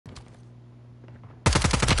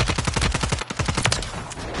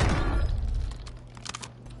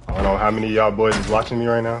how many of y'all boys is watching me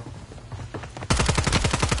right now?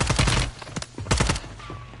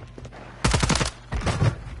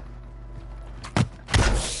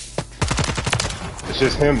 It's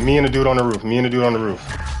just him, me and the dude on the roof. Me and the dude on the roof.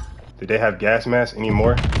 Did they have gas masks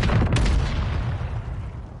anymore?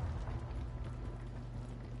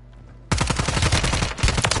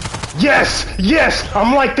 Yes! Yes!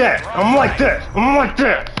 I'm like that! I'm like that! I'm like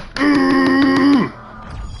that!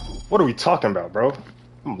 What are we talking about, bro?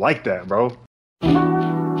 I'm like that, bro.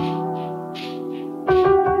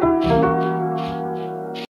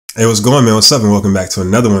 Hey, what's going, man? What's up, and welcome back to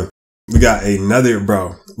another one. We got another,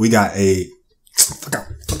 bro. We got a...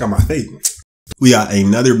 Fuck out my face. We got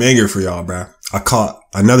another banger for y'all, bro. I caught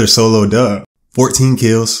another solo dub. 14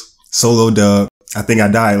 kills, solo dub. I think I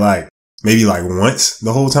died maybe once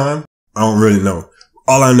the whole time. I don't really know.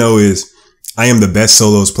 All I know is I am the best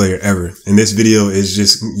solos player ever. And this video is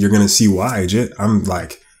just, you're going to see why, Jit. I'm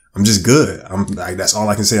just good. That's all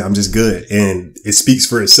I can say. I'm just good. And it speaks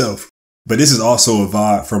for itself. But this is also a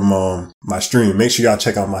VOD from, my stream. Make sure y'all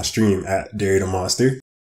check out my stream at Dairy the Monster.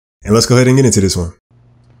 And let's go ahead and get into this one.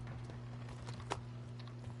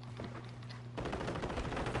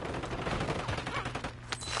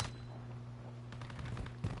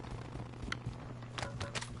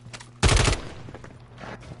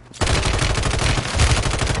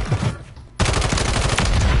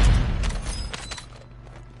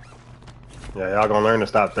 Yeah, y'all gonna learn to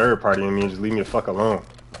stop third partying me and just leave me the fuck alone.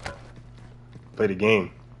 Play the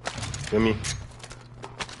game. Feel me?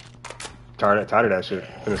 Tired of that shit.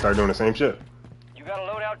 Gonna start doing the same shit. You got a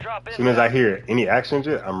loadout drop in. As soon as I hear any action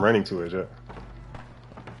shit, I'm running to it, shit.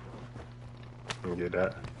 Let me get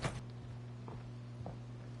that.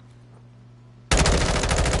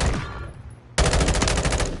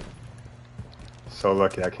 So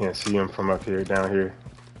lucky I can't see him from up here, down here.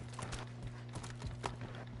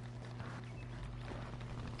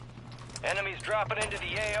 Enemies dropping into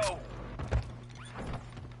the AO.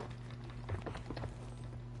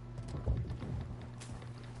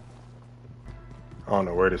 I don't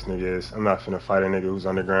know where this nigga is. I'm not finna fight a nigga who's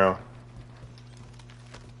underground.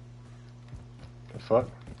 The fuck?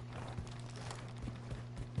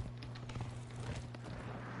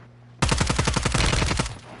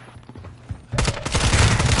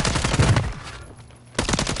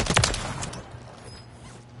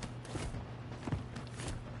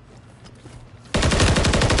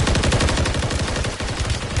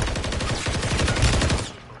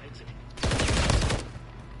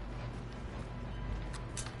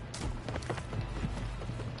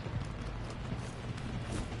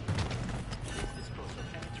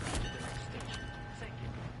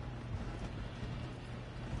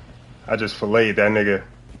 I just filleted that nigga.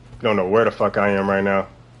 Don't know where the fuck I am right now.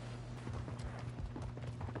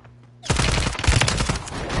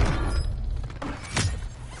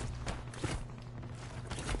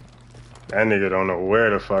 That nigga don't know where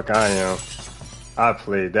the fuck I am. I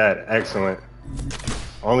played that excellent.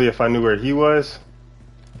 Only if I knew where he was,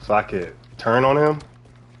 so I could turn on him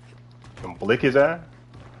and blick his ass.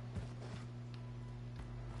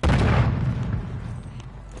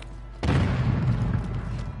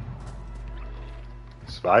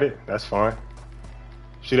 Spot it? That's fine.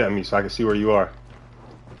 Shoot at me so I can see where you are.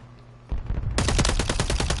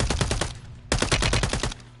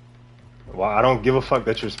 Well, I don't give a fuck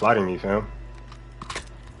that you're spotting me, fam.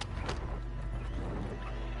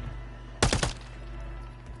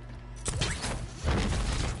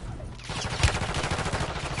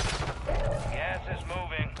 Gas is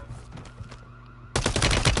moving.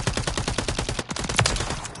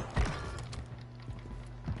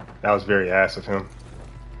 That was very ass of him.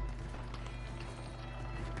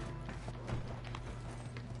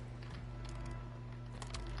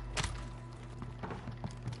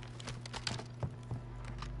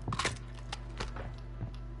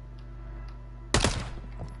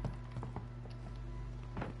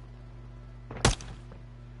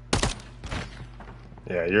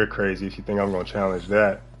 Yeah, you're crazy if you think I'm gonna challenge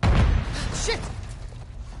that. Shit!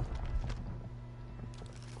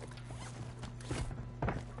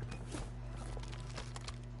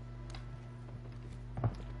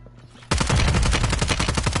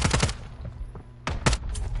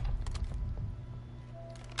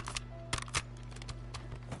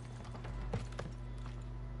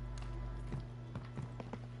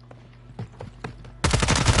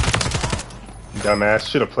 Dumbass,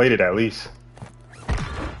 should have played it at least.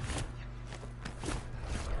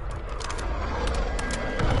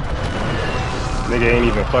 Nigga ain't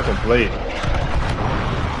even fucking played.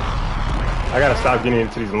 I gotta stop getting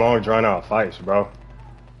into these long drawn out fights, bro.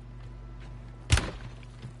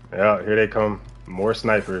 Yeah, here they come. More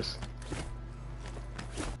snipers.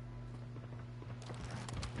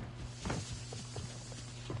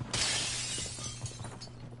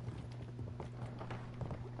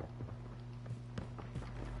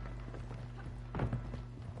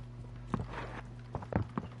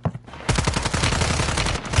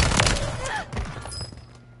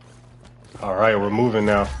 Alright, we're moving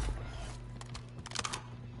now.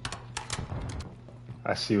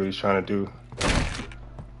 I see what he's trying to do.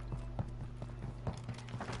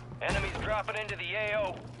 Enemies dropping into the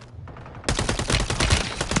AO.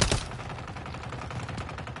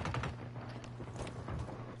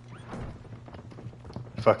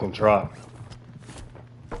 Fucking drop.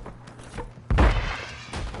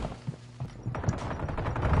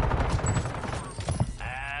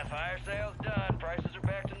 Fire sale's done. Prices are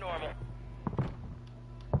back to normal.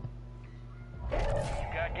 You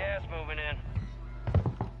got gas moving in.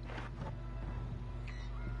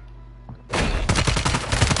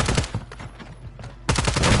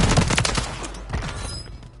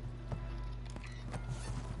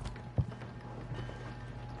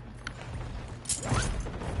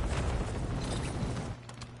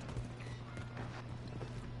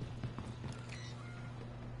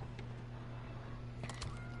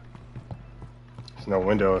 There's no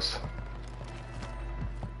windows.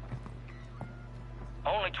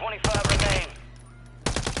 Only 25 remain.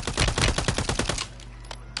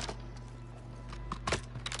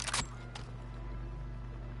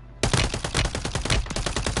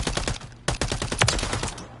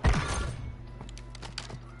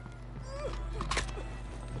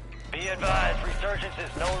 Be advised, resurgence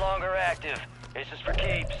is no longer active. This is for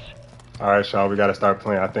keeps. Alright, Shaw, we gotta start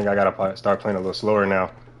playing. I think I gotta start playing a little slower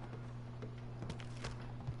now.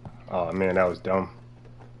 Oh man, that was dumb.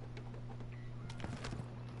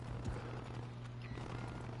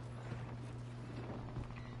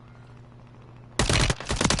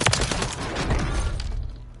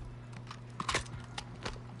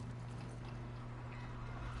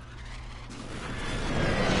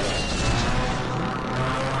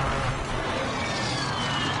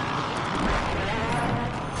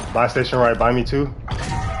 Buy station right by me too.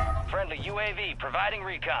 Friendly UAV providing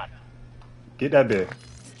recon. Get that bit.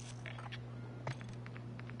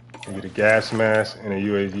 And get a gas mask and a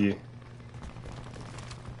UAV.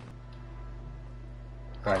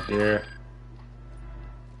 Right there.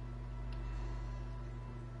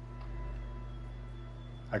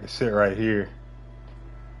 I can sit right here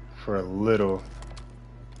for a little.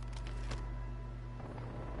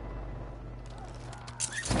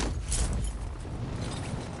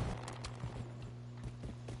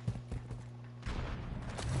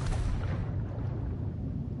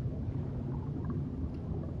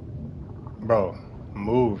 Bro,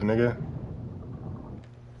 move, nigga.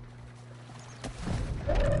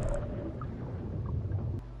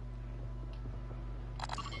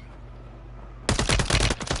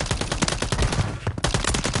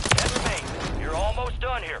 You're almost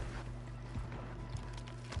done here.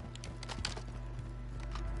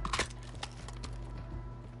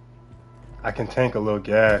 I can tank a little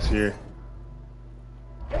gas here.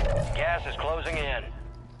 Gas is closing in.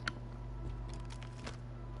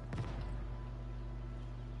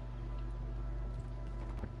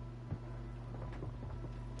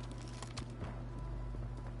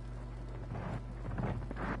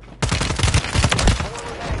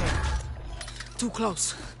 Too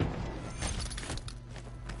close.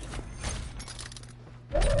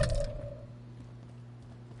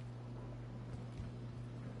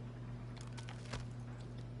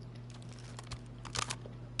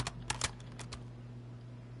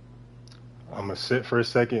 I'm gonna sit for a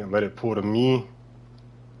second and let it pull to me.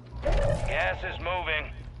 Gas is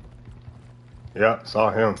moving. Yep, saw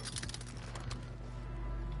him.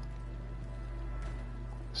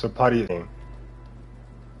 It's a party thing.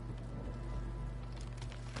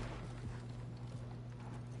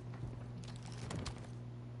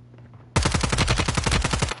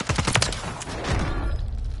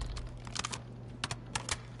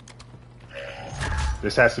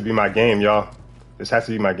 This has to be my game, y'all. This has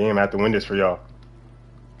to be my game. I have to win this for y'all.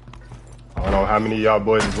 I don't know how many of y'all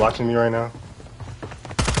boys is watching me right now.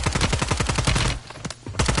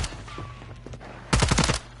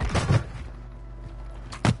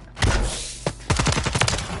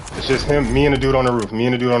 It's just him, me and the dude on the roof. Me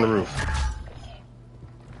and the dude on the roof.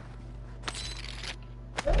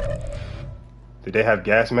 Did they have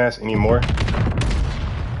gas masks anymore?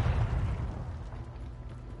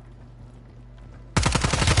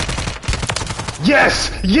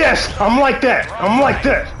 Yes! Yes! I'm like that! I'm like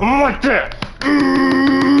that! I'm like that!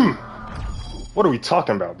 What are we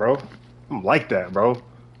talking about, bro? I'm like that, bro.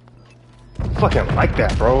 Fucking like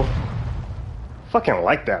that, bro. Fucking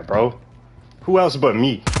like that, bro. Who else but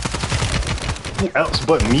me? Who else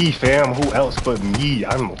but me, fam? Who else but me?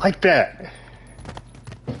 I'm like that.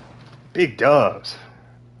 Big dubs.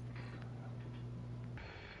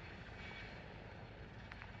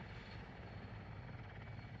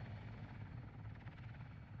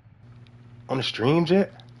 On the stream,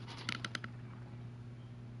 Jet?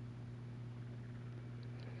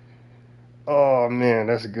 Oh man,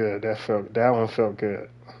 that's good. That one felt good.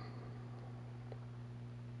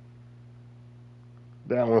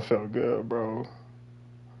 That one felt good, bro.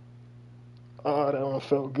 Oh, that one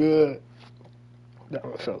felt good. That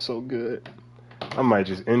one felt so good. I might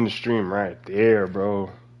just end the stream right there, bro.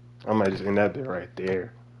 I might just end that bit right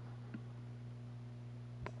there.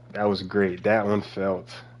 That was great. That one felt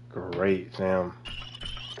great, fam.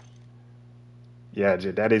 Yeah,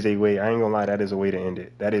 that is a way. I ain't gonna lie, that is a way to end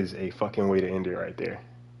it. That is a fucking way to end it right there.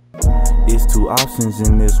 It's two options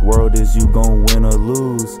in this world. Is you gon' win or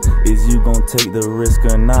lose? Is you gon' take the risk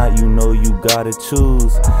or not? You know you gotta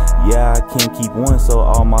choose. Yeah, I can't keep one, so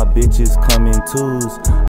all my bitches come in twos.